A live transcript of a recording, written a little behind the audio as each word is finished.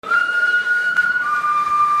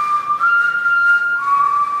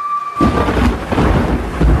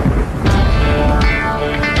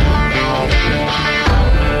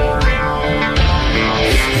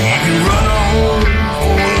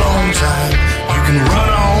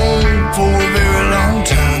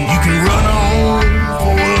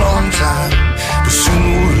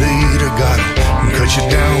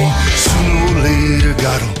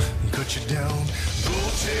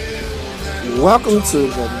Welcome to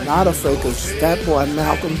the Not a Fakers That Boy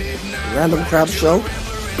Malcolm Random Crap Show.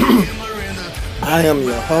 I am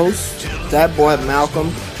your host, That Boy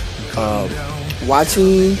Malcolm.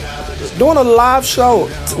 Doing a live show.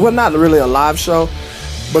 Well, not really a live show,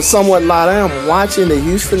 but somewhat live. I am watching the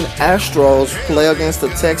Houston Astros play against the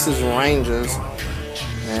Texas Rangers.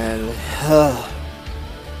 And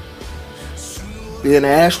being an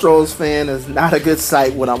Astros fan is not a good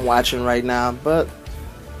sight what I'm watching right now, but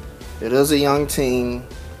it is a young team.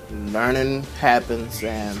 Learning happens,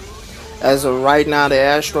 and as of right now, the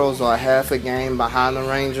Astros are half a game behind the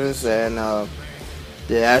Rangers, and the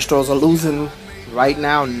Astros are losing right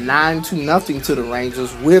now 9-0 to the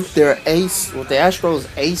Rangers with the Astros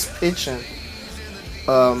ace pitching.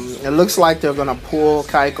 It looks like they're gonna pull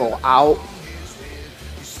Keiko out.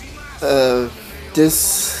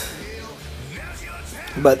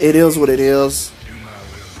 But it is what it is.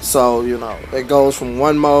 So, it goes from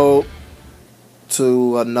one mode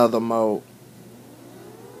to another mode.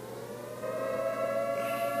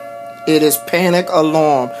 It is panic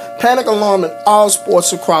alarm. Panic alarm in all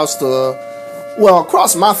sports across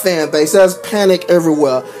my fan base. There's panic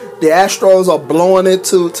everywhere. The Astros are blowing it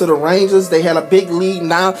to the Rangers. They had a big lead.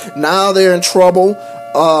 Now they're in trouble.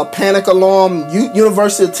 Panic alarm.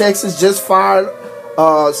 University of Texas just fired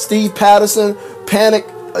Steve Patterson. Panic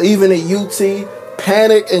even at UT.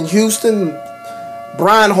 Panic in Houston.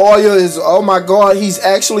 Brian Hoyer is, oh my God, he's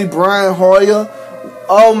actually Brian Hoyer.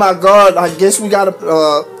 Oh my God, I guess we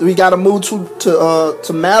gotta move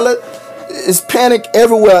to Mallet. It's panic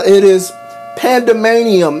everywhere. It is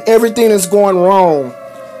pandemonium. Everything is going wrong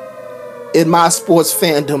in my sports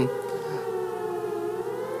fandom.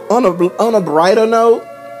 On a brighter note,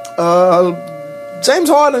 James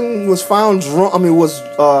Harden was found drunk.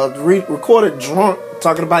 Recorded drunk,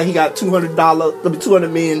 talking about he got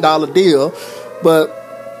 $200 million deal, but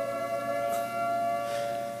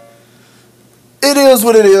it is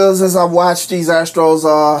what it is. As I watch these Astros,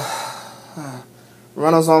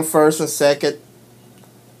 runners on first and second,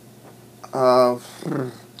 2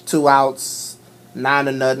 outs,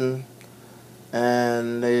 9-0,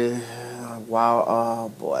 and oh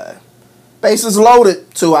boy, bases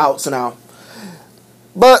loaded, 2 outs now.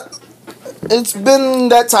 But it's been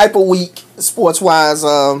that type of week, sports-wise.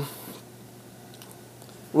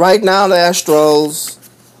 Right now, the Astros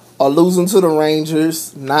are losing to the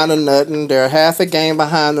Rangers, 9-0. They're half a game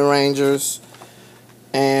behind the Rangers.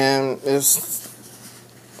 And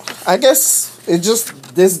I guess it's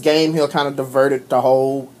just this game here kind of diverted the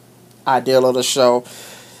whole idea of the show.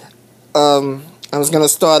 I was going to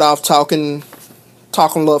start off talking a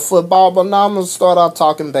little football, but now I'm going to start off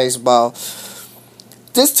talking baseball.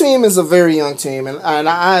 This team is a very young team, and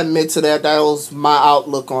I admit to that. That was my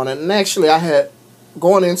outlook on it. And actually, I had,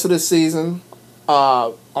 going into the season,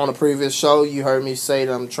 on a previous show, you heard me say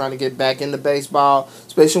that I'm trying to get back into baseball,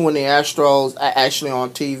 especially when the Astros are actually on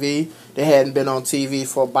TV. They hadn't been on TV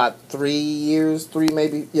for about 3 years,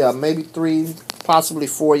 maybe 3, possibly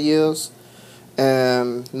 4 years.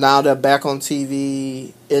 And now they're back on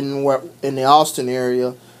TV in the Austin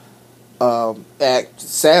area.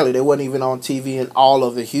 Sadly, they wasn't even on TV in all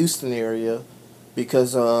of the Houston area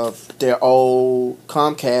because of their old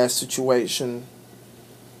Comcast situation.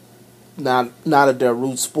 Now that they're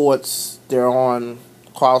Root Sports, they're on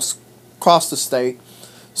across the state,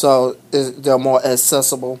 so they're more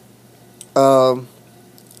accessible. But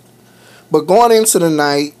going into the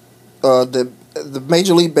night, the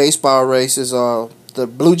Major League Baseball races, the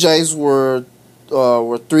Blue Jays were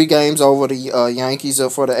 3 games over the Yankees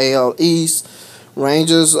for the AL East.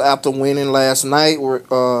 Rangers, after winning last night, were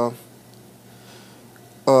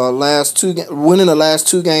winning the last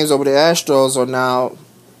 2 games over the Astros, are now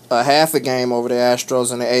a half a game over the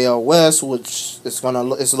Astros in the AL West, which it's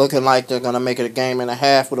looking like they're gonna make it a game and a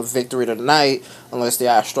half with a victory tonight, unless the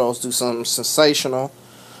Astros do something sensational.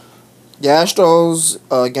 The Astros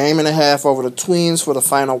a game and a half over the Twins for the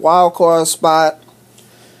final wild card spot.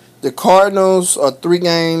 The Cardinals are 3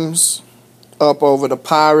 games up over the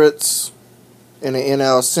Pirates in the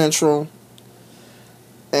NL Central.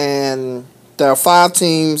 And there are 5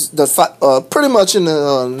 teams, pretty much in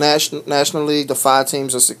the National League, the 5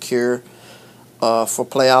 teams are secure for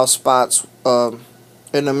playoff spots.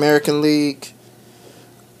 In the American League,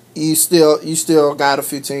 you still got a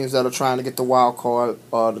few teams that are trying to get the wild card.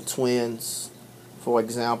 The Twins, for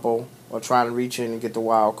example, are trying to reach in and get the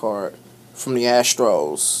wild card from the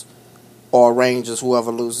Astros or Rangers,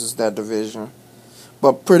 whoever loses that division.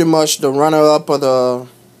 But pretty much the runner-up of the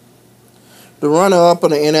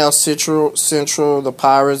NL Central, the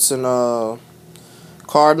Pirates and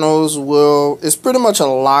Cardinals it's pretty much a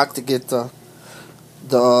lock to get the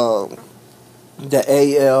the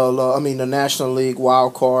the National League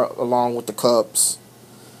wild card along with the Cubs.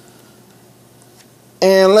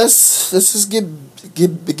 And let's just get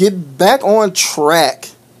back on track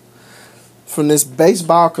from this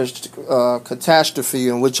baseball catastrophe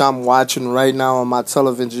in which I'm watching right now on my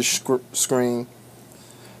television screen.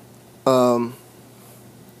 You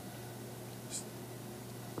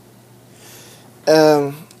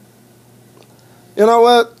know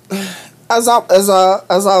what? As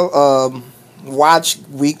I watch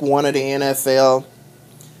week 1 of the NFL,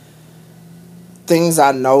 things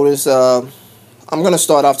I noticed. I'm gonna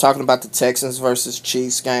start off talking about the Texans versus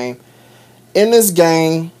Chiefs game. In this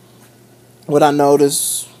game, what I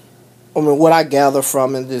noticed, what I gather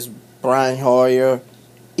from it is Brian Hoyer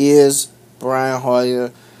is Brian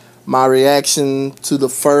Hoyer. My reaction to the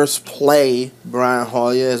first play, Brian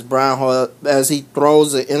Hoyer, as he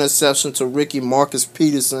throws an interception to Ricky Marcus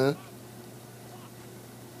Peterson.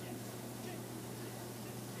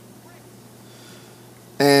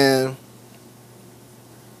 And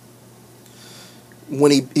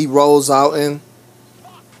when he rolls out and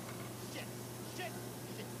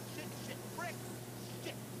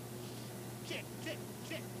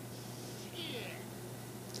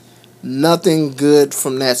nothing good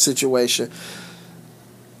from that situation.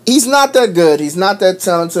 He's not that good. He's not that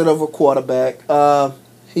talented of a quarterback.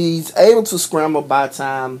 He's able to scramble by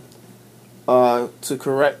time to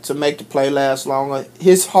make the play last longer.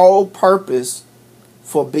 His whole purpose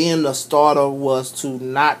for being the starter was to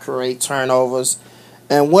not create turnovers.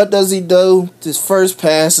 And what does he do? His first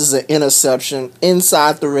pass is an interception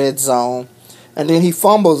inside the red zone, and then he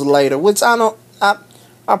fumbles later, which I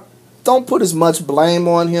don't put as much blame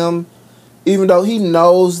on him, even though he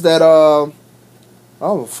knows that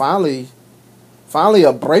finally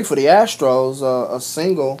a break for the Astros, a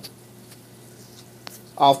single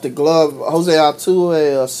off the glove. Jose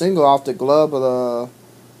Altuve, a single off the glove of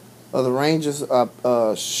the Rangers,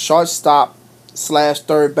 shortstop /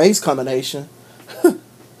 third base combination.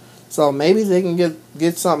 So maybe they can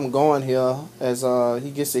get something going here as he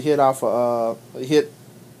gets a hit off a hit.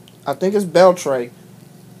 I think it's Beltre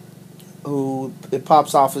who it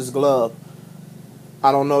pops off his glove.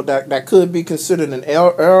 I don't know, that could be considered an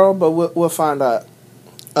error, but we'll find out.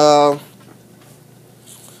 But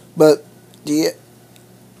the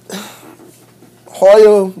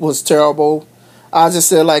Hoyer was terrible. I just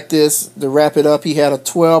said like this to wrap it up. He had a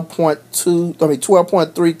 12.3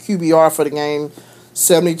 QBR for the game,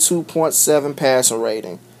 72.7 passer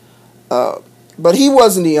rating. But he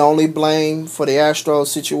wasn't the only blame for the Astros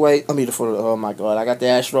situation. Oh my God, I got the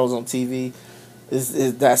Astros on TV.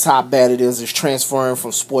 That's how bad it is. It's transferring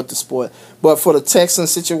from sport to sport. But for the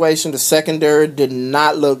Texans situation, the secondary did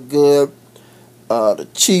not look good. The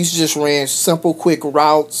Chiefs just ran simple, quick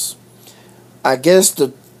routes. I guess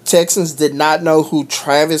the Texans did not know who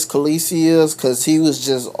Travis Kelce is because he was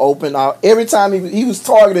just open out. Every time he was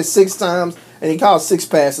targeted 6 times and he caught 6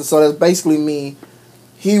 passes. So that's basically me.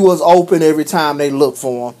 He was open every time they looked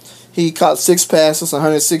for him. He caught 6 passes,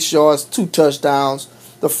 106 yards, 2 touchdowns.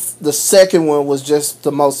 The second one was just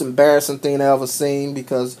the most embarrassing thing I ever seen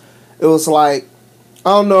because it was like, I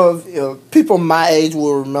don't know if people my age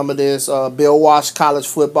will remember this. Bill Walsh college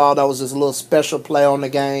football, that was this little special play on the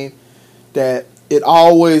game that it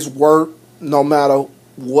always worked no matter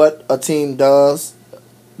what a team does.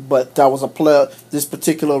 But that was a player, this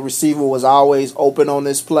particular receiver was always open on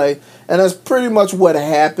this play. And that's pretty much what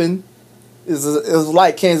happened. It was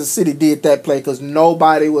like Kansas City did that play because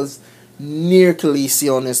nobody was near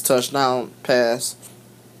Kelce on this touchdown pass.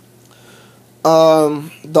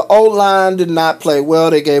 The O-line did not play well.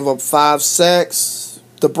 They gave up 5 sacks.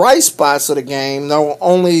 The bright spots of the game, there were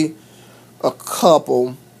only a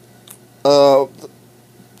couple.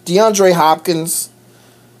 DeAndre Hopkins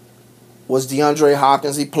was DeAndre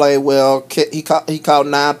Hopkins. He played well. He caught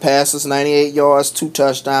 9 passes, 98 yards, 2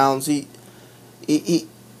 touchdowns. He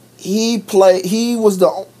played. He was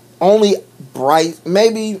the only bright.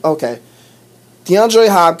 Maybe okay. DeAndre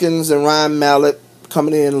Hopkins and Ryan Mallett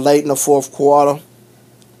coming in late in the fourth quarter,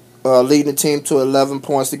 leading the team to 11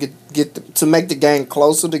 points to make the game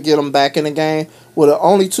closer, to get them back in the game. Were the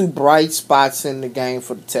only 2 bright spots in the game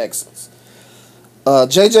for the Texans.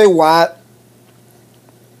 J.J. Watt,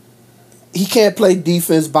 he can't play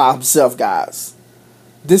defense by himself, guys.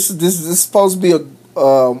 This is supposed to be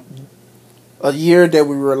a year that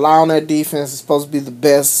we rely on that defense. It's supposed to be the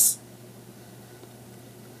best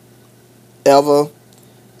ever,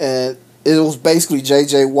 and it was basically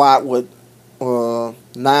J.J. Watt with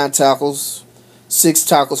 9 tackles, 6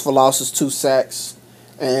 tackles for losses, 2 sacks,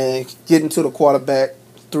 and getting to the quarterback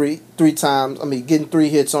three times. Getting 3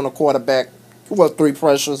 hits on the quarterback. 3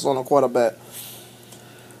 pressures on the quarterback.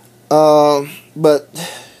 But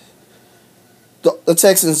the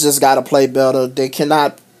Texans just got to play better. They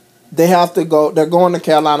cannot. They have to go. They're going to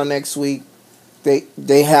Carolina next week.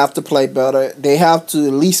 They have to play better. They have to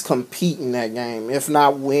at least compete in that game. If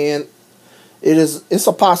not win, it's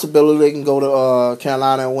a possibility they can go to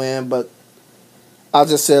Carolina and win. But I'll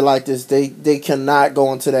just say it like this: they cannot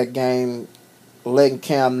go into that game letting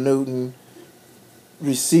Cam Newton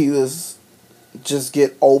receivers just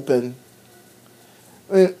get open.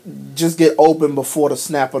 Just get open before the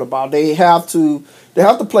snap of the ball. They have to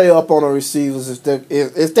play up on the receivers if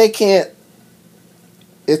they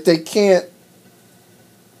can't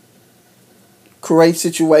create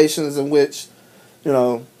situations in which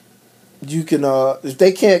you can if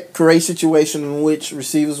they can't create situations in which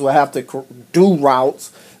receivers will have to do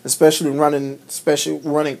routes, especially running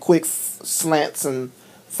quick slants and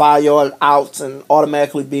 5-yard outs and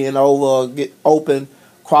automatically being over, get open,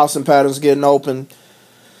 crossing patterns getting open.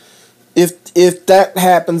 If that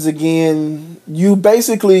happens again, you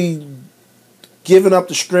basically giving up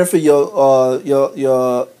the strength of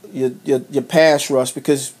your pass rush,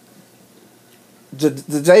 because the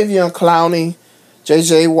Jadeveon Clowney,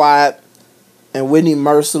 J.J. Watt, and Whitney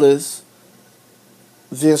Merciless,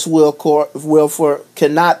 Vince Wilfork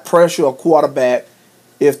cannot pressure a quarterback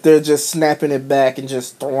if they're just snapping it back and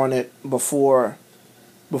just throwing it before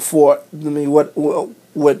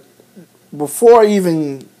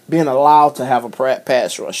even being allowed to have a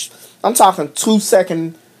pass rush. I'm talking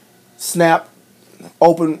 2-second snap,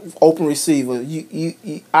 open receiver.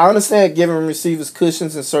 I understand giving receivers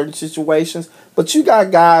cushions in certain situations, but you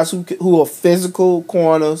got guys who are physical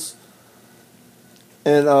corners,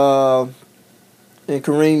 and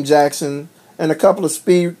Kareem Jackson, and a couple of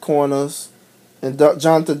speed corners, and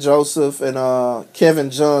Jonathan Joseph and Kevin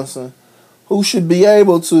Johnson, who should be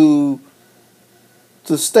able to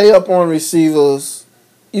stay up on receivers.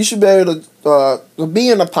 You should be able to be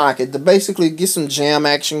in the pocket, to basically get some jam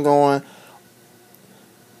action going,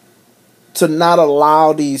 to not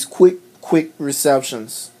allow these quick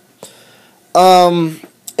receptions.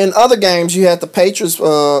 In other games, you had the Patriots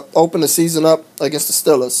open the season up against the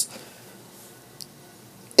Steelers.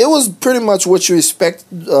 It was pretty much what you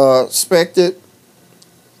expected.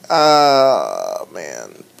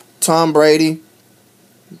 Tom Brady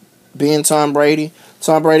being Tom Brady.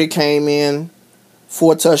 Tom Brady came in,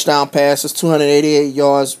 4 touchdown passes, 288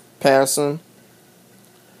 yards passing.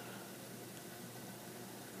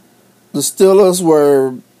 The Steelers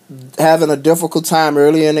were having a difficult time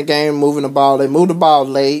early in the game moving the ball. They moved the ball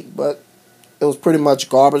late, but it was pretty much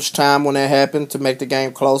garbage time when that happened to make the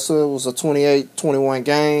game closer. It was a 28-21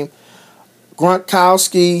 game.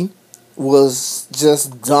 Gronkowski was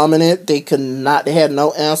just dominant. They had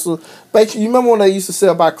no answer. But you remember when they used to say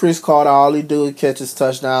about Chris Carter, all he do is catch his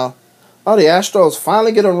touchdown? Oh, the Astros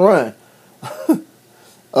finally get a run.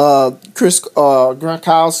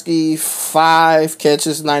 Gronkowski, 5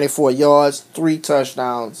 catches, 94 yards, 3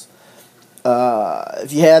 touchdowns.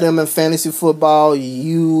 If you had him in fantasy football,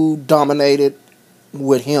 you dominated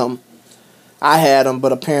with him. I had him,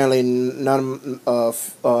 but apparently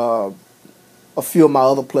a few of my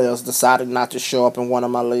other players decided not to show up in one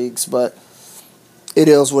of my leagues, but it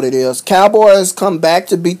is what it is. Cowboys come back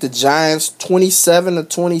to beat the Giants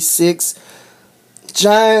 27-26.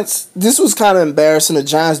 Giants, this was kind of embarrassing. The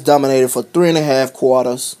Giants dominated for 3.5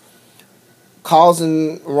 quarters,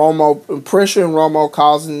 causing pressure and Romo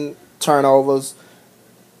causing turnovers.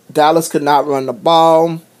 Dallas could not run the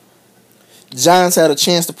ball. Giants had a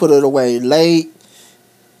chance to put it away late.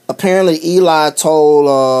 Apparently, Eli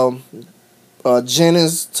told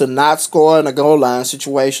Jennings to not score in a goal line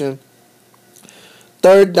situation.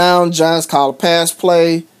 3rd down, Giants called a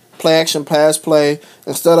play action pass play.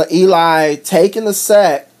 Instead of Eli taking the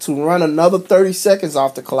sack to run another 30 seconds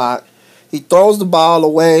off the clock, he throws the ball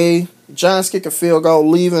away. Giants kick a field goal,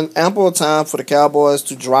 leaving ample time for the Cowboys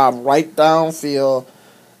to drive right downfield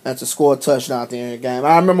and to score a touchdown at the end of the game.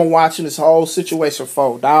 I remember watching this whole situation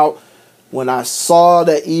fold out. When I saw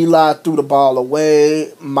that Eli threw the ball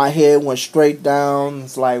away, my head went straight down.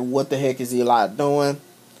 It's like, what the heck is Eli doing?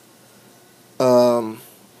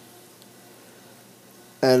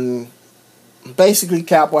 And basically,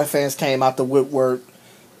 Cowboy fans came out the woodwork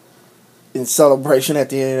in celebration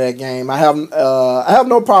at the end of that game. I have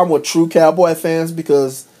no problem with true Cowboy fans,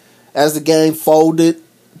 because as the game folded,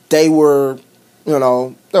 they were going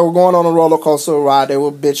on a roller coaster ride. They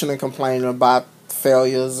were bitching and complaining about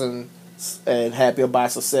failures and happy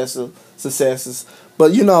about successes.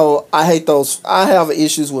 But I hate those. I have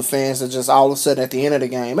issues with fans that just all of a sudden at the end of the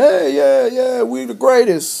game, hey, yeah, we the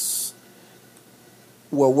greatest.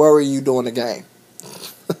 Well, where were you during the game?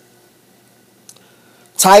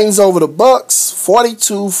 Titans over the Bucks,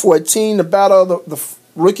 42-14. The battle of the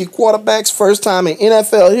rookie quarterbacks, first time in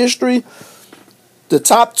NFL history. The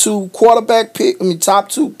top two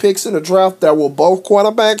picks in the draft that were both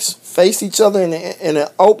quarterbacks face each other in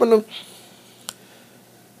the opener.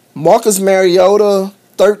 Marcus Mariota,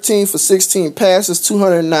 13 for 16 passes,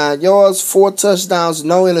 209 yards, 4 touchdowns,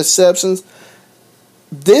 no interceptions.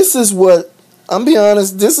 This is what, I'm being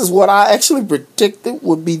honest, this is what I actually predicted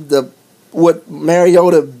would be what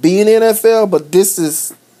Mariota be in the NFL, but this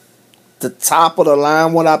is the top of the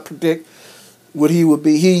line, what I predict what he would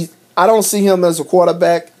be. I don't see him as a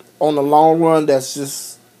quarterback on the long run that's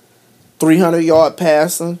just 300-yard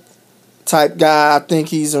passing type guy. I think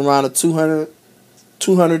he's around a 200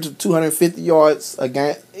 to 250 yards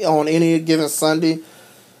again on any given Sunday.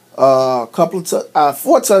 4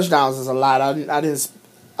 touchdowns is a lot.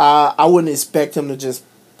 I wouldn't expect him to just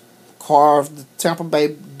carve the Tampa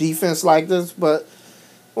Bay defense like this, but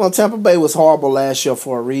Tampa Bay was horrible last year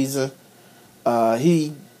for a reason.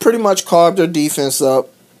 He pretty much carved their defense up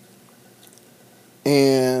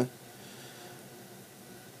and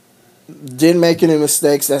didn't make any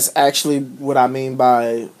mistakes. That's actually what I mean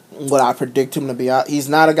by what I predict him to be. He's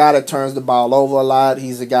not a guy that turns the ball over a lot.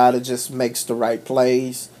 He's a guy that just makes the right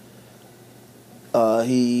plays.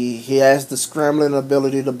 He has the scrambling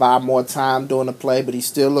ability to buy more time during the play, but he's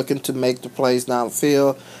still looking to make the plays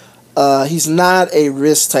downfield. He's not a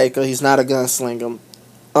risk taker. He's not a gunslinger.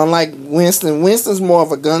 Unlike Winston's more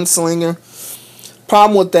of a gunslinger.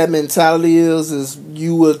 Problem with that mentality is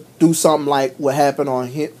you would do something like what happened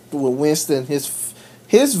with Winston.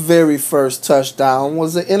 His very first touchdown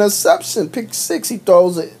was an interception, pick 6. He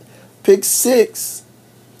throws a pick 6.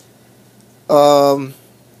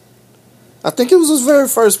 I think it was his very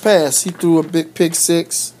first pass. He threw a big pick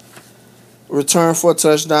 6, return for a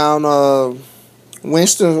touchdown.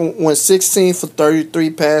 Winston went 16 for 33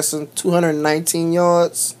 passing, 219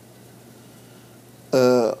 yards.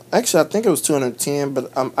 Actually, I think it was 210,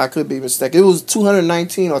 but I could be mistaken. It was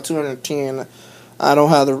 219 or 210. I don't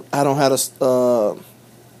have the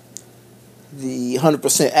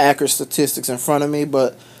 100% accurate statistics in front of me,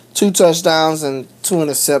 but 2 touchdowns and 2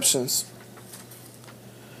 interceptions.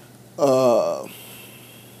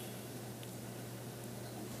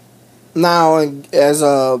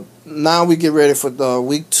 Now we get ready for the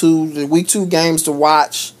week 2. The week 2 games to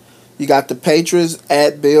watch. You got the Patriots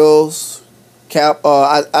at Bills.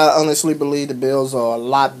 I honestly believe the Bills are a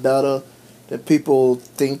lot better than people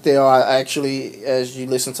think they are. Actually, as you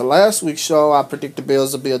listen to last week's show, I predict the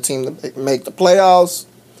Bills will be a team to make the playoffs.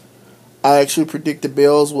 I actually predict the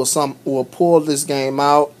Bills will pull this game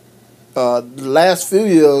out. The last few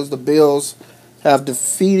years, the Bills have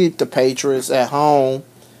defeated the Patriots at home,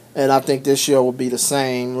 and I think this year will be the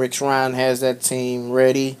same. Rick Ryan has that team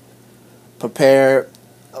ready, prepared,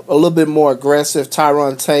 a little bit more aggressive.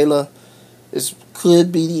 Tyrod Taylor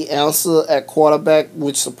could be the answer at quarterback,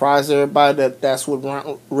 which surprised everybody that's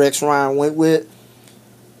what Rex Ryan went with.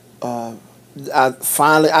 I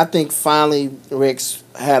think finally Rex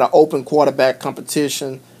had an open quarterback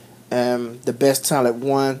competition, and the best talent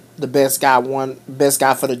won. The best guy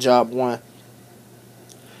for the job won.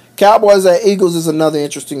 Cowboys at Eagles is another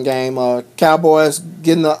interesting game. Cowboys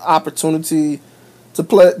getting the opportunity to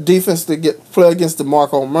play defense to play against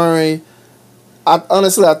DeMarco Murray. I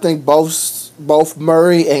think both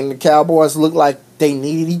Murray and the Cowboys look like they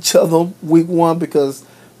needed each other week 1 because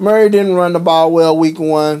Murray didn't run the ball well week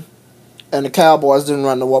 1 and the Cowboys didn't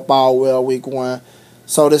run the ball well week 1.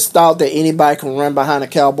 So this thought that anybody can run behind the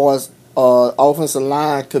Cowboys offensive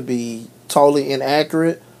line could be totally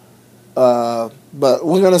inaccurate. But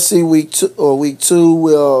we're going to see week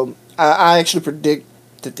 2. I actually predict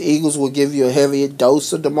that the Eagles will give you a heavier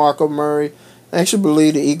dose of DeMarco Murray. I actually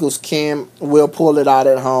believe the Eagles will pull it out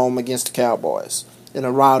at home against the Cowboys in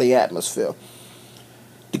a rowdy atmosphere.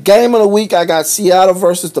 The game of the week, I got Seattle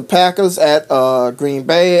versus the Packers at Green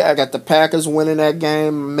Bay. I got the Packers winning that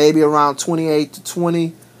game, maybe around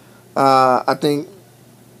 28-20. I think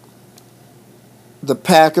the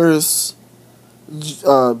Packers,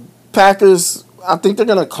 I think they're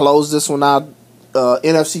going to close this one out.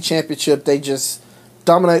 NFC Championship, they just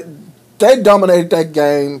dominated that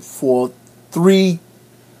game for 3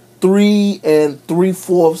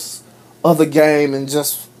 3/4 of the game and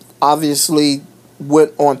just obviously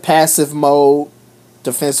went on passive mode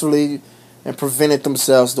defensively and prevented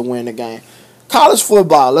themselves to win the game. College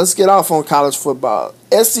football. Let's get off on college football.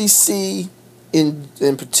 SEC in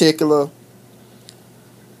particular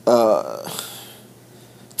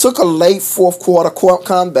took a late fourth quarter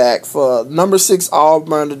comeback for number 6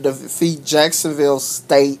 Auburn to defeat Jacksonville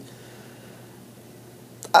State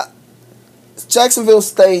Jacksonville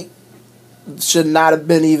State should not have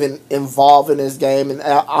been even involved in this game, and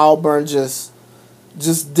Auburn just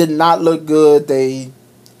did not look good. They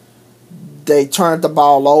turned the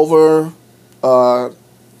ball over.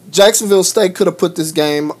 Jacksonville State could have put this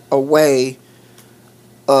game away,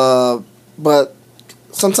 but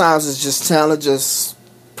sometimes it's just talent just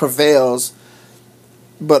prevails.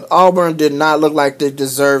 But Auburn did not look like they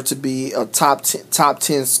deserved to be a top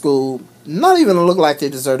 10 school. Not even look like they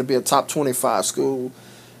deserved to be a top 25 school.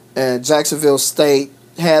 And Jacksonville State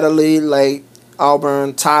had a lead late.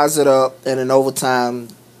 Auburn ties it up, and in overtime,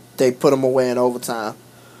 they put them away in overtime.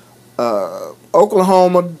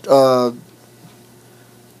 Oklahoma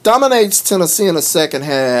dominates Tennessee in the second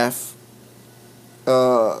half.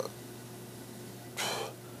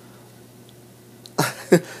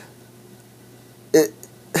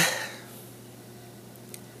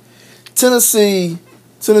 Tennessee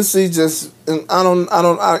just, and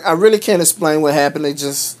I really can't explain what happened.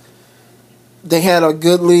 They had a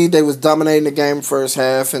good lead. They was dominating the game first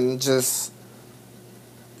half and just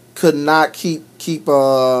could not keep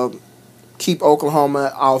Oklahoma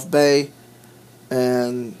off bay,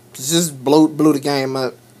 and just blew the game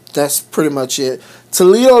up. That's pretty much it.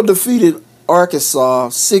 Toledo defeated Arkansas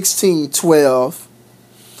 16-12.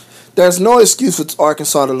 There's no excuse for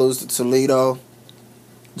Arkansas to lose to Toledo.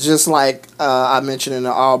 Just like I mentioned in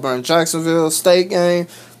the Auburn-Jacksonville State game,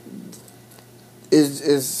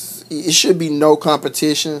 it should be no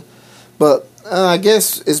competition. But I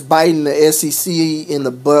guess it's biting the SEC in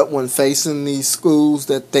the butt when facing these schools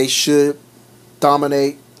that they should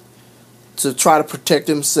dominate to try to protect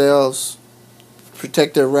themselves,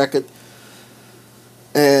 protect their record.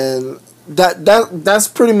 And that's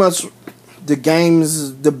pretty much the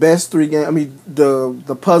games, the best three games. I mean,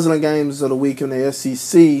 the puzzling games of the week in the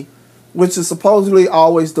SEC, which is supposedly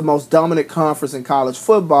always the most dominant conference in college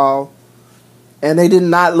football, and they did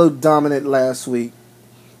not look dominant last week.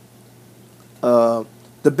 The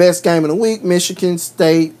best game of the week, Michigan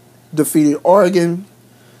State defeated Oregon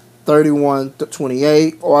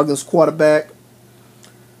 31-28. Oregon's quarterback.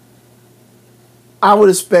 I would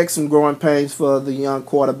expect some growing pains for the young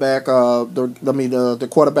quarterback. The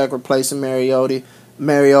quarterback replacing Mariota.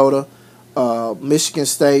 Michigan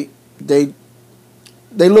State, they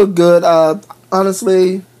look good.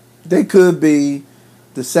 Honestly, they could be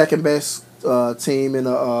the second best team in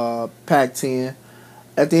the Pac-10.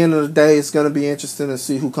 At the end of the day, it's going to be interesting to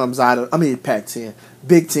see who comes out of. Pac-10,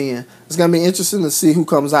 Big Ten. It's going to be interesting to see who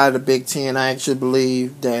comes out of the Big Ten. I actually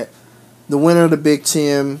believe that the winner of the Big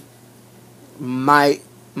Ten might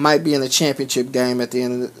be in a championship game at the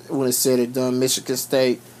end of when it's said and done. Michigan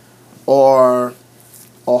State or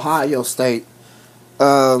Ohio State.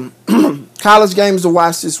 College games to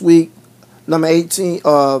watch this week. Number 18,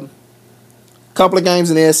 couple of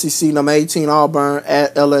games in the SEC. Number 18, Auburn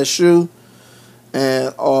at LSU.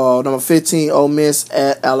 And number 15, Ole Miss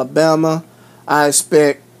at Alabama. I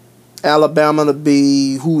expect Alabama to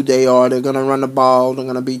be who they are. They're going to run the ball. They're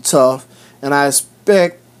going to be tough. And I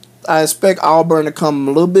expect Auburn to come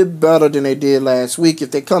a little bit better than they did last week.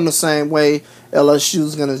 If they come the same way,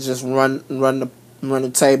 LSU's going to just run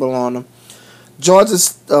the table on them. Georgia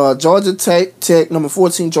Tech, number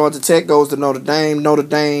 14, Georgia Tech goes to Notre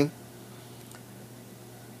Dame.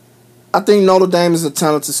 I think Notre Dame is a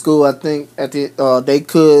talented school. I think they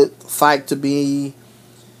could fight to be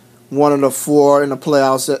one of the four in the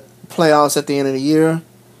playoffs at the end of the year.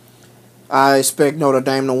 I expect Notre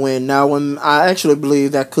Dame to win. Now, I actually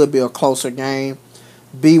believe that could be a closer game.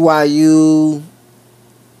 BYU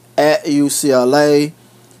at UCLA.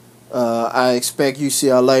 I expect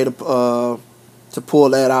UCLA to pull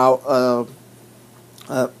that out.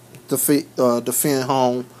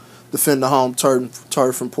 Defend the home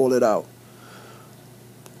turf and pull it out.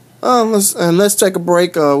 Let's take a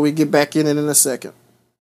break. We get back in it in a second.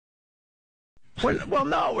 Well,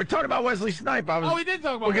 no, we're talking about Wesley Snipes. We did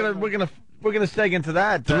talk about. We're gonna stay into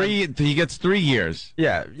that. He gets 3 years.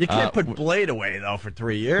 Yeah, you can't put Blade away though for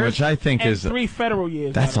 3 years, which I think and is 3 federal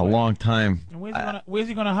years. That's a long time. And where's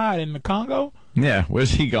he gonna hide, in the Congo? Yeah, where's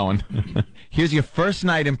he going? Here's your first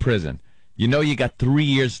night in prison. You know you got 3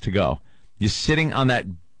 years to go. You're sitting on that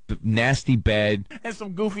nasty bed, and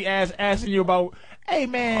some goofy ass asking you about, hey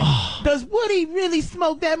man, does Woody really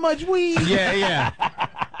smoke that much weed? Yeah.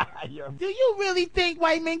 Do you really think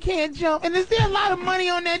white men can't jump? And is there a lot of money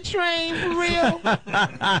on that train for real?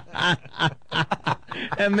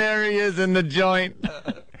 And there he is in the joint.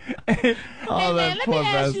 Hey man, let me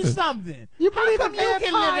ask you something. How come you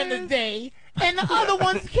can live in the day and the other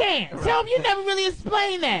ones can't? Tell me, you never really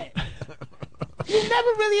explain that. You never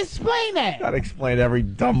really explained that. Gotta explain every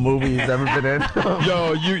dumb movie he's ever been in.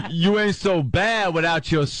 Yo, you ain't so bad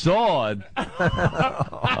without your sword.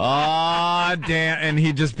 Oh, damn. And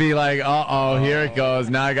he'd just be like, uh-oh, here it goes.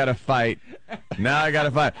 Now I gotta fight.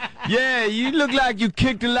 Yeah, you look like you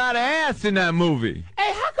kicked a lot of ass in that movie.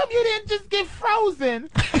 Hey, how come you didn't just get frozen?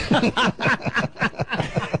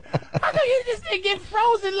 How come you just didn't get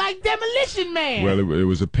frozen like Demolition Man? Well, it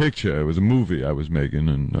was a picture. It was a movie I was making.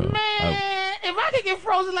 And Man, if I could get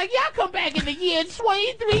frozen like y'all come back in the year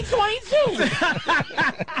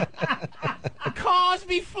 2322. Cars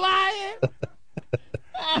be flying.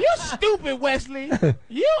 You stupid, Wesley.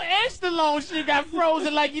 You and Stallone should have got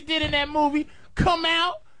frozen like you did in that movie. Come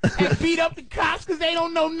out and beat up the cops because they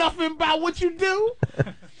don't know nothing about what you do.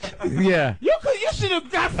 Yeah. You should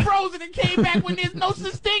have got frozen and came back when there's no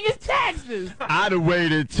such thing as taxes. I'd have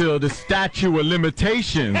waited till the statute of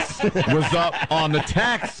limitations was up on the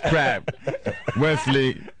tax crap,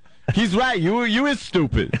 Wesley. He's right. You is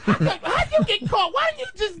stupid. How'd you get caught? Why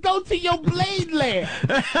didn't you just go to your blade lair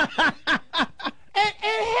and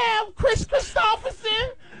have Chris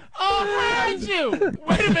Christopherson hide you?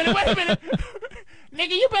 Wait a minute.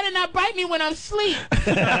 Nigga, you better not bite me when I'm asleep.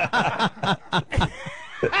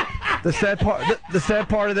 The sad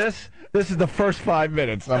part of this is the first 5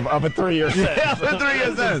 minutes of a 3-year sentence. Yeah, the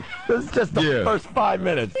 3-year sentence. This is just the first 5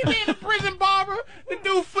 minutes. He being a prison barber, the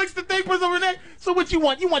dude flicks the thing over neck. So what you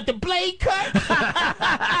want? You want the blade cut? Or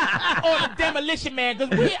the Demolition Man?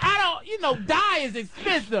 Because dye is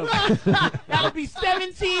expensive. That'll be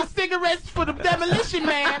 17 cigarettes for the Demolition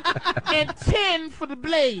Man and 10 for the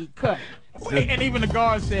blade cut. And even the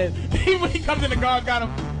guard said, when he comes in, the guard got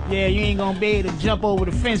him, yeah, you ain't gonna be able to jump over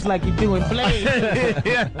the fence like you do in Blade.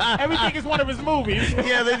 Everything is one of his movies.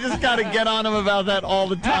 Yeah, they just gotta get on him about that all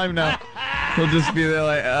the time now. He'll just be there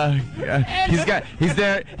like, he's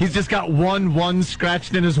just got one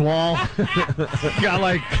scratched in his wall. Got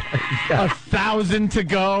like 1,000 to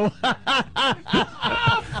go. 4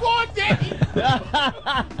 days.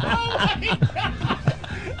 Oh my God.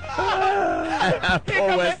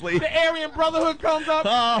 Poor Wesley. The Aryan Brotherhood comes up.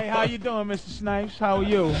 Hey, how you doing, Mr. Snipes? How are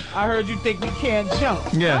you? I heard you think we can't jump.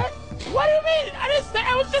 Yeah. What do you mean?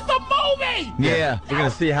 That was just a movie. Yeah. We're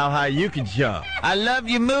gonna see how high you can jump. I love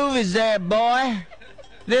your movies there, boy.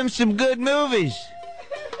 Them some good movies.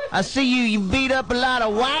 I see you beat up a lot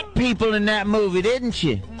of white people in that movie, didn't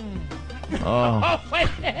you? Oh.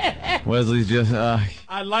 Wesley's just,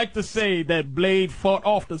 I like to say that Blade fought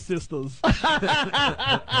off the sisters.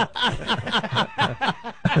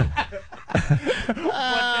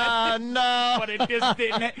 No. But it just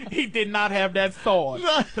didn't. He did not have that sword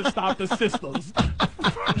to stop the sisters.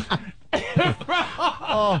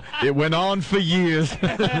 it went on for years. I'm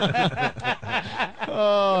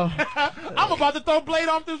about to throw Blade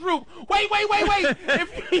off this roof. Wait.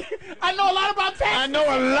 I know a lot about taxes. I know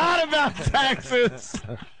a lot about taxes.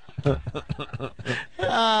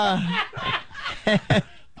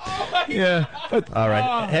 Yeah. All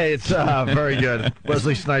right. Hey, it's very good.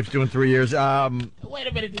 Wesley Snipes doing 3 years. Wait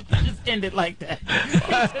a minute. Did you just end it like that?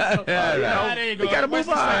 There you go. We gotta move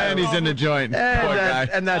on. And he's in the joint. Poor guy.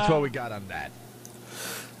 And that's what we got on that.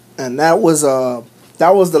 And that was the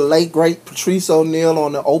late great Patrice O'Neal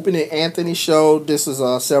on the Opening Anthony show. This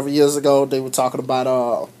was several years ago. They were talking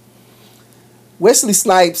about Wesley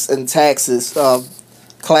Snipes and taxes.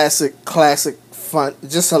 Classic fun,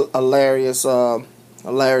 just hilarious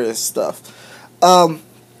stuff.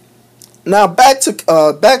 Now back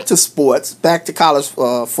to sports, back to college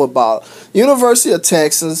football. University of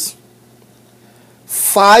Texas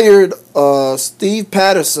fired Steve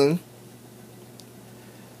Patterson.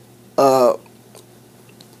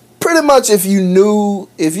 Pretty much, if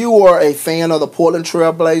you were a fan of the Portland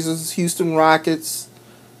Trailblazers, Houston Rockets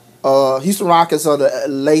are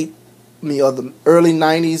the early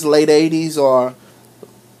 90s, late 80s, or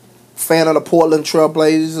fan of the Portland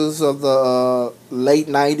Trailblazers of the late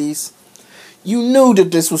 90s, you knew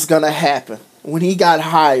that this was going to happen when he got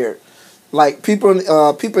hired. Like, people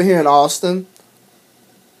here in Austin,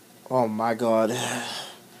 oh my God,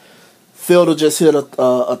 Fielder just hit a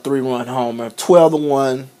 3-run homer,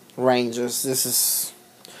 12-1 Rangers. This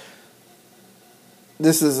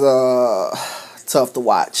is tough to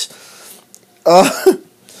watch.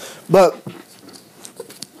 But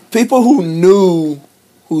people who knew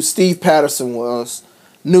who Steve Patterson was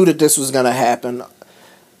knew that this was going to happen.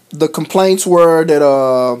 The complaints were that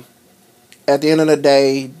at the end of the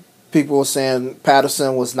day, people were saying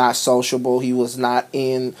Patterson was not sociable. He was not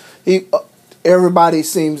in. Everybody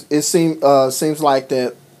seems like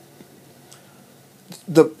that.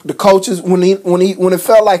 The coaches when it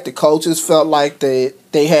felt like the coaches felt like they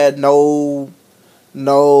had no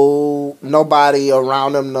nobody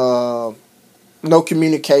around him, no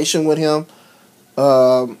communication with him.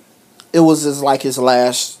 It was just like his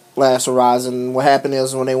last horizon. What happened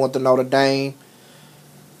is when they went to Notre Dame,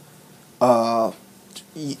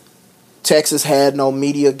 Texas had no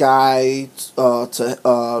media guy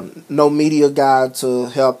to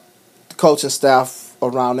help the coaching staff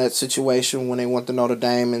around that situation when they went to Notre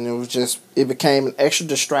Dame, and it became an extra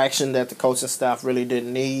distraction that the coaching staff really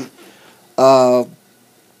didn't need. But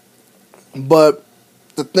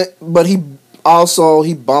he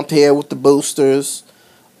bumped head with the boosters.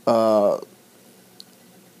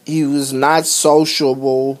 He was not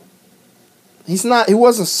sociable. He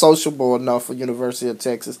wasn't sociable enough for University of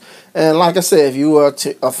Texas. And like I said, if you were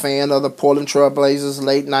a fan of the Portland Trail Blazers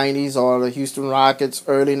late 90s or the Houston Rockets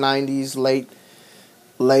early 90s, late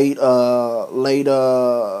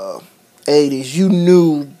 80s, you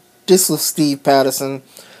knew this was Steve Patterson.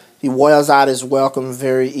 He wears out his welcome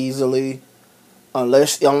very easily.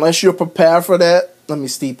 Unless you're prepared for that.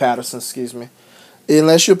 Steve Patterson, excuse me.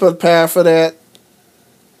 Unless you're prepared for that,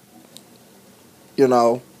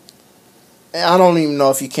 I don't even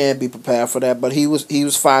know if you can be prepared for that, but he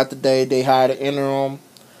was fired today. They hired an interim.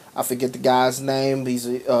 I forget the guy's name. He's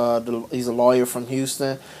a lawyer from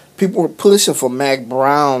Houston. People were pushing for Mac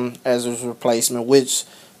Brown as his replacement, which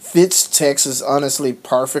fits Texas honestly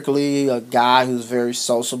perfectly. A guy who's very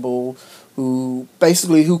sociable, who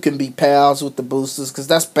can be pals with the boosters, because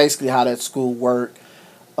that's basically how that school worked.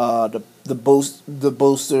 The boosters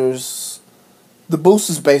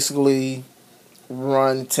basically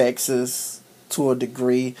run Texas to a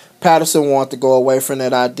degree. Patterson wanted to go away from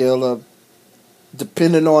that ideal of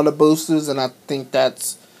depending on the boosters, and I think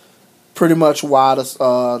that's pretty much why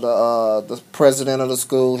the president of the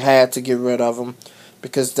school had to get rid of him,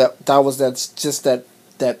 because that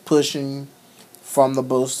pushing from the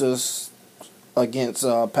boosters against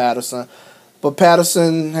Patterson. But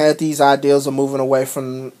Patterson had these ideals of moving away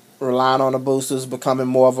from relying on the boosters, becoming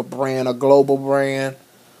more of a brand, a global brand,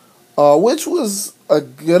 which was a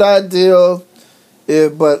good idea.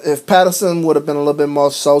 But if Patterson would have been a little bit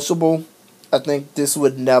more sociable, I think this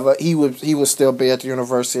would never. He would still be at the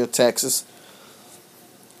University of Texas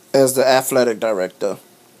as the athletic director.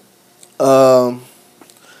 I'm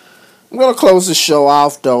gonna close the show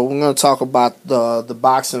off though. We're gonna talk about the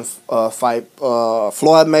boxing fight,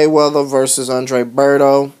 Floyd Mayweather versus Andre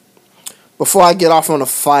Berto. Before I get off on the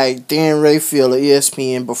fight, Dan Rayfield of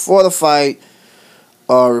ESPN before the fight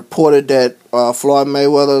reported that Floyd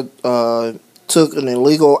Mayweather took an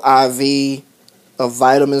illegal IV of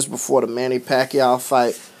vitamins before the Manny Pacquiao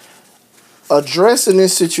fight. Addressing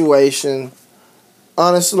this situation,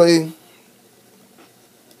 honestly,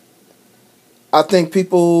 I think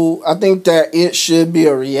that it should be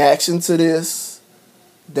a reaction to this,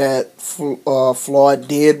 that Floyd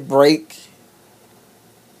did break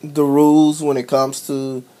the rules when it comes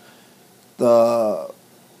to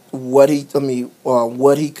what he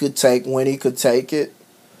could take, when he could take it.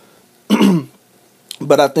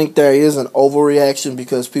 But I think there is an overreaction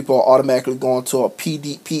because people are automatically going to a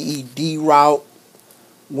PED route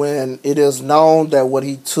when it is known that what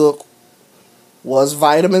he took was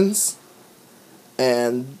vitamins,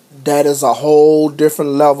 and that is a whole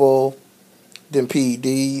different level than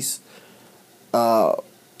PEDs. I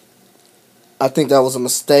think that was a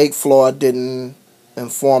mistake. Floyd didn't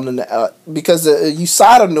inform them because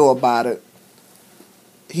USADA knew about it.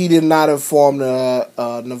 He did not inform the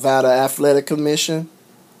Nevada Athletic Commission,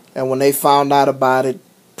 and when they found out about it,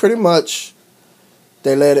 pretty much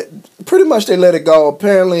they let it go.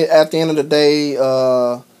 Apparently, at the end of the day,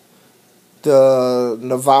 the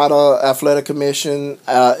Nevada Athletic Commission,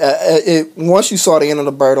 once you saw the end of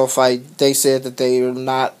the Berto fight, they said that they are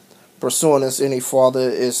not pursuing this any further.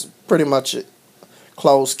 It's pretty much a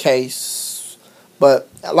closed case. But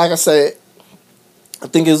like I said, I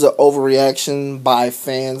think it's an overreaction by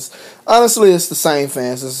fans. Honestly, it's the same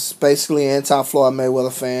fans. It's basically anti-Floyd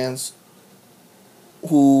Mayweather fans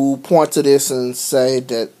who point to this and say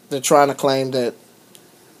that they're trying to claim that,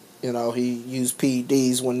 he used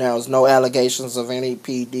PEDs when there was no allegations of any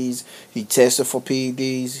PEDs. He tested for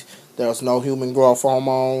PEDs. There was no human growth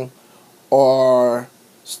hormone or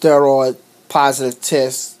steroid positive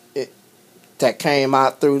tests that came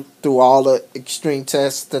out through all the extreme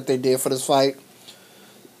tests that they did for this fight.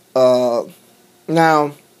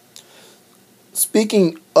 Now,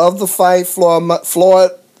 speaking of the fight,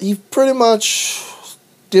 Floyd, he pretty much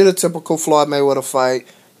did a typical Floyd Mayweather fight.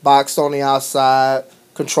 Boxed on the outside,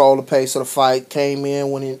 controlled the pace of the fight, came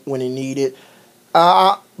in when he needed.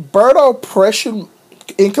 Berto pressured,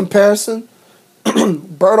 in comparison,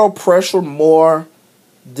 Berto pressured more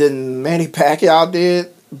than Manny Pacquiao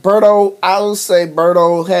did. Berto, I would say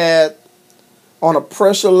Berto had, on a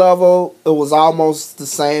pressure level, it was almost the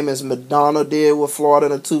same as Madonna did with Floyd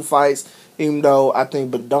in the 2 fights, even though I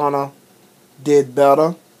think Madonna did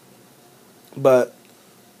better. But,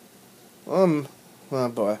 oh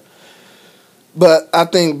boy. But I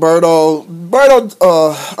think Andre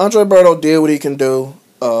Berto did what he can do.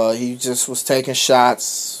 He just was taking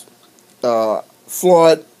shots.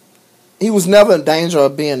 Floyd, he was never in danger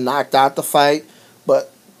of being knocked out the fight,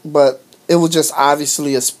 but it was just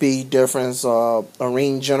obviously a speed difference, a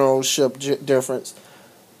ring generalship difference.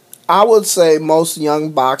 I would say most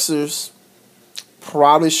young boxers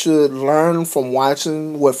probably should learn from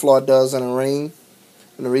watching what Floyd does in the ring.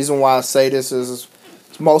 And the reason why I say this is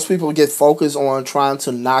most people get focused on trying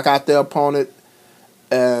to knock out their opponent,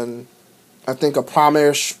 and I think a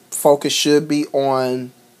primary focus should be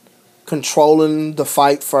on controlling the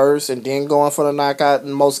fight first and then going for the knockout.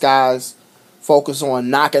 And most guys focus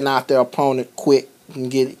on knocking out their opponent quick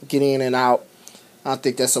and get in and out. I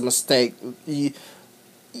think that's a mistake. It's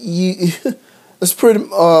pretty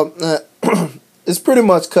it's pretty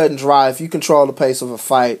much cut and dry. If you control the pace of a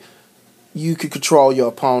fight, you can control your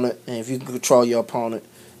opponent, and if you can control your opponent,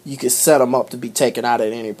 you can set them up to be taken out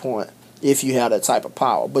at any point if you have that type of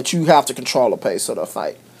power. But you have to control the pace of the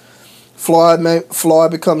fight.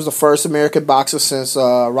 Floyd becomes the first American boxer since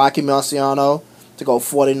Rocky Marciano to go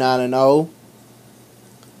 49-0.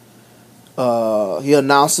 He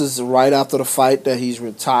announces right after the fight that he's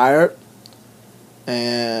retired,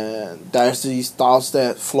 and there's these thoughts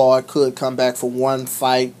that Floyd could come back for one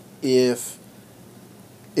fight if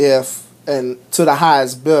and to the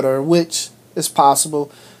highest bidder, which is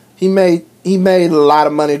possible. He made a lot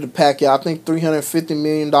of money to Pacquiao. I think $350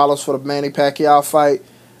 million for the Manny Pacquiao fight.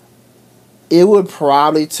 It would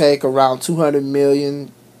probably take around $200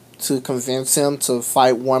 million to convince him to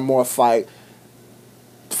fight one more fight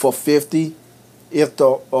for $50 if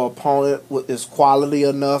the opponent is quality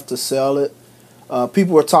enough to sell it.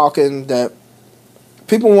 People were talking that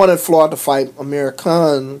people wanted Floyd to fight Amir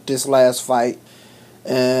Khan this last fight,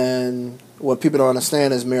 and what people don't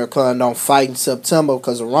understand is Amir Khan don't fight in September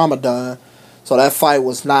because of Ramadan, so that fight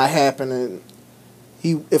was not happening.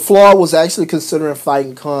 Floyd was actually considering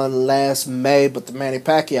fighting Khan last May, but the Manny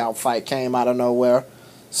Pacquiao fight came out of nowhere,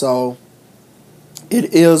 so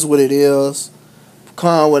it is what it is.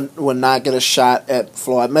 Khan would not get a shot at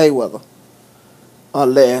Floyd Mayweather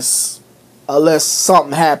unless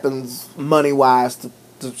something happens money-wise to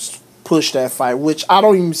push that fight, which I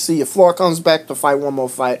don't even see. If Floyd comes back to fight one more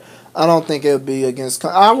fight, I don't think it would be against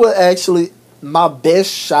Khan. I would actually, the best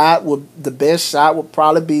shot would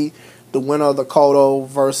probably be the winner of the Cotto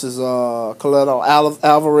versus Canelo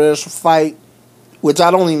Alvarez fight, which I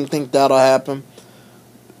don't even think that'll happen.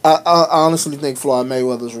 I honestly think Floyd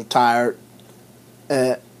Mayweather's retired,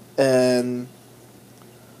 and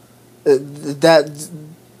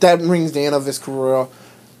that rings the end of his career.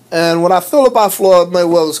 And what I feel about Floyd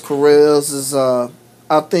Mayweather's career is I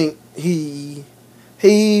think he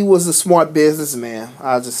was a smart businessman.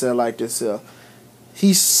 I'll just say it like this here.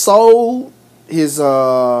 He sold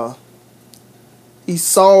the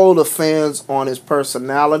fans on his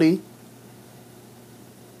personality,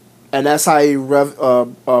 and that's how he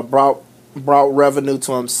brought revenue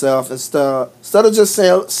to himself instead of just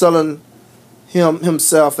selling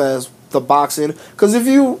himself as the boxing. Because if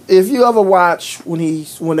you ever watch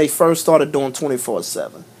when they first started doing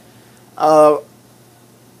 24/7,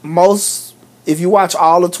 if you watch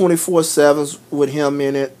all the 24/7s with him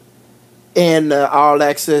in it and All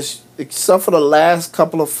Access, except for the last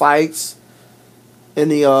couple of fights in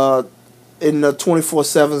the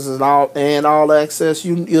 24/7s and All Access,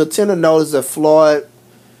 you'll tend to notice that Floyd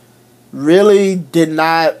really did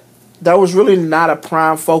not. There was really not a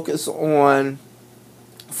prime focus on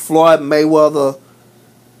Floyd Mayweather,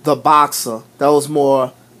 the boxer. That was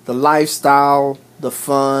more the lifestyle, the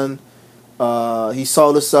fun. He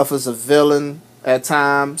sold himself as a villain at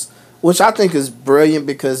times, which I think is brilliant,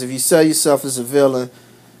 because if you sell yourself as a villain,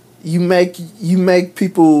 you make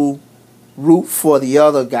people root for the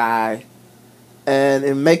other guy, and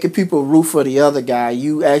in making people root for the other guy,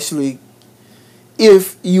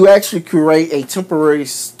 if you actually create a temporary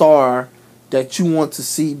star that you want to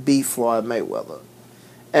see beat Floyd Mayweather.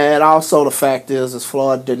 And also the fact is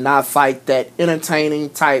Floyd did not fight that entertaining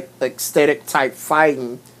type, aesthetic type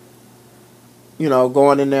fighting.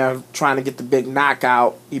 Going in there trying to get the big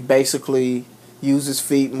knockout. He basically used his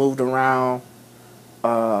feet, moved around.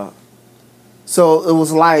 So it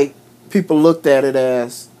was like people looked at it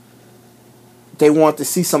as they want to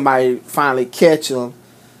see somebody finally catch him.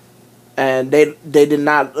 and they did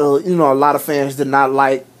not. You know, a lot of fans did not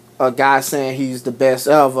like a guy saying he's the best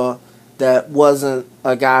ever. That wasn't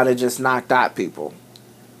a guy that just knocked out people.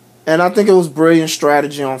 And I think it was brilliant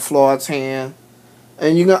strategy on Floyd's hand.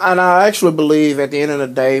 And I actually believe at the end of the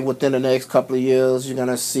day, within the next couple of years, you're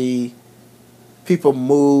gonna see people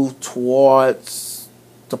move towards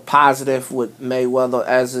the positive with Mayweather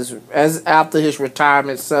as after his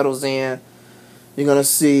retirement settles in. You're gonna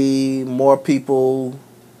see more people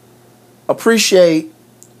appreciate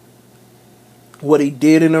what he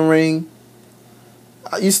did in the ring.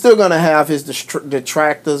 You're still gonna have his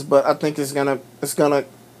detractors, but I think it's gonna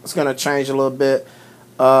change a little bit.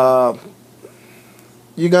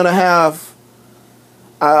 You're gonna have,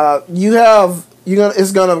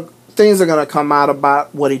 things are gonna come out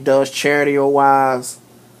about what he does charity wise.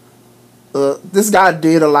 This guy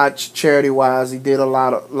did a lot charity wise. He did a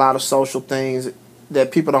lot of social things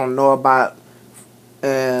that people don't know about,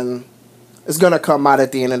 and it's gonna come out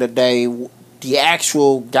at the end of the day. The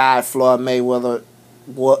actual guy Floyd Mayweather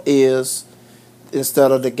is,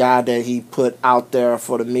 instead of the guy that he put out there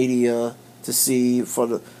for the media to see,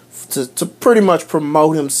 to pretty much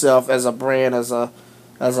promote himself as a brand, as a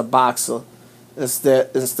boxer,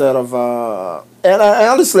 instead of and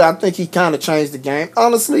honestly I think he kind of changed the game.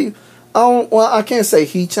 Honestly, I can't say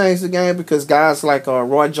he changed the game because guys like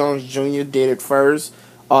Roy Jones Jr. did it first.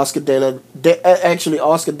 Oscar De La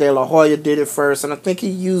Hoya did it first, and I think he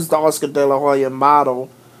used the Oscar De La Hoya model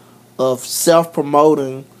of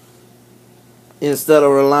self-promoting instead of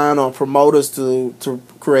relying on promoters to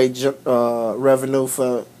create revenue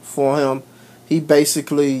for him. He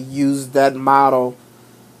basically used that model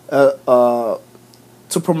to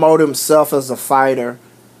promote himself as a fighter,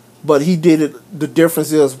 but he did it. The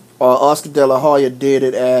difference is Oscar De La Hoya did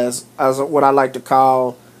it as what I like to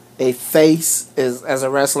call a face as a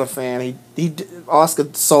wrestling fan. Oscar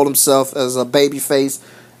sold himself as a baby face,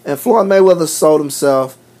 and Floyd Mayweather sold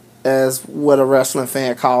himself as what a wrestling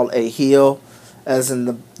fan called a heel, as in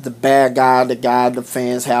the bad guy, the guy the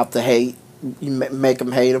fans have to hate. You make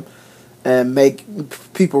them hate him, and make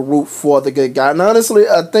people root for the good guy. And honestly,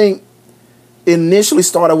 I think it initially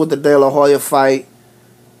started with the De La Hoya fight,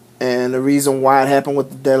 and the reason why it happened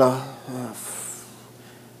with the De La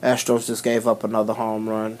Astros just gave up another home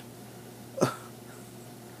run.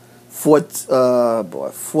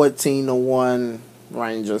 14-1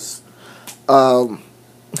 Rangers. I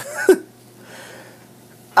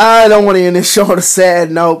don't want to end this show on a sad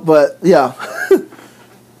note, but yeah.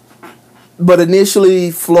 But initially,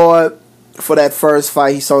 Floyd, for that first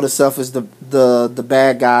fight, he sold himself as the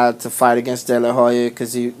bad guy to fight against De La Hoya,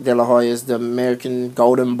 because De La Hoya is the American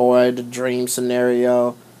golden boy, the dream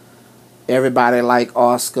scenario. Everybody like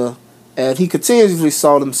Oscar, and he continuously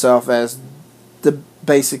sold himself as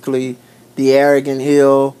basically the arrogant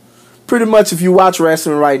heel. Pretty much, if you watch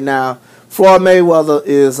wrestling right now, Floyd Mayweather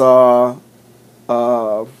is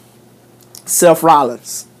Seth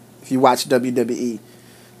Rollins. If you watch WWE,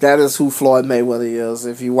 that is who Floyd Mayweather is.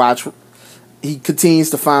 If you watch, he continues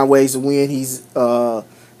to find ways to win. He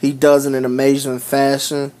does it in amazing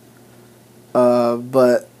fashion,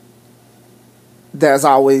 but there's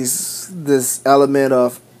always this element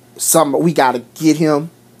of we got to get him,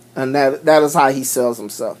 and that is how he sells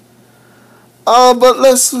himself. But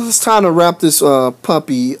it's time to wrap this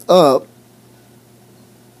puppy up.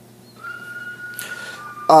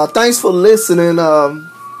 Thanks for listening.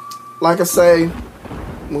 Like I say,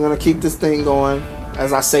 we're gonna keep this thing going,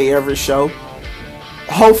 as I say every show.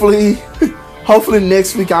 Hopefully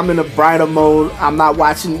next week I'm in a brighter mode. I'm not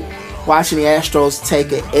watching the Astros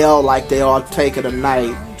take an L like they are taking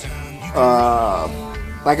tonight.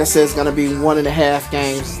 Like I said, it's gonna be 1.5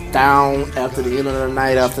 games down after the end of the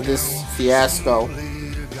night after this fiasco.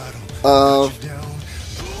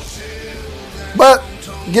 But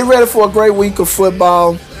get ready for a great week of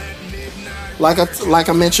football. Like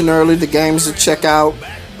I mentioned earlier, the games to check out: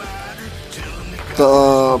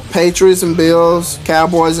 the Patriots and Bills,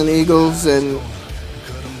 Cowboys and Eagles, and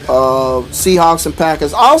Seahawks and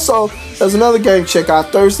Packers. Also, there's another game to check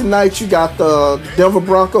out. Thursday night, you got the Denver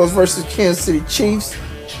Broncos versus Kansas City Chiefs.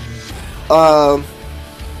 I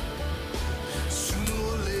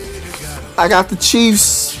got the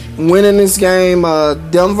Chiefs winning this game.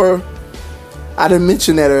 Denver, I didn't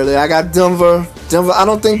mention that earlier. I got Denver. I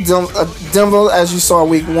don't think Denver, as you saw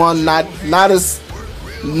week 1, not as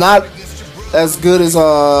good as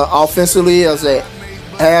offensively as it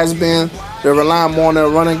has been. They're relying more on their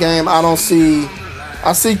running game. I see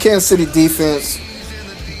Kansas City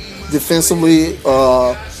defensively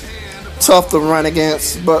tough to run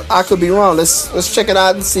against, but I could be wrong. Let's check it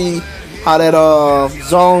out and see how that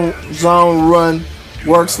zone run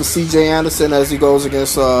works for C.J. Anderson as he goes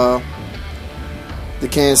against the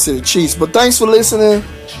Kansas City Chiefs. But thanks for listening,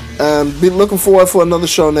 and be looking forward for another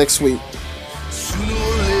show next week. Sooner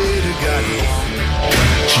or later, got it.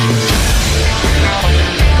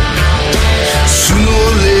 Sooner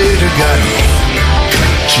or later, got it.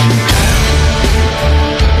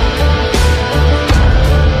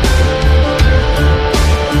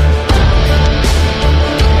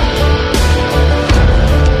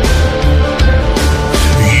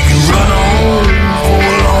 You can run on for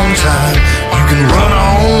a long time. You can run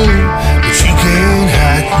on, but you can't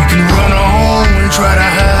hide. You can run on and try to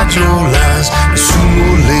hide your lies. But sooner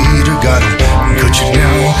or later, gotta cut you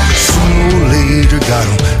down. Sooner or later,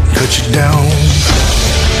 gotta cut you down.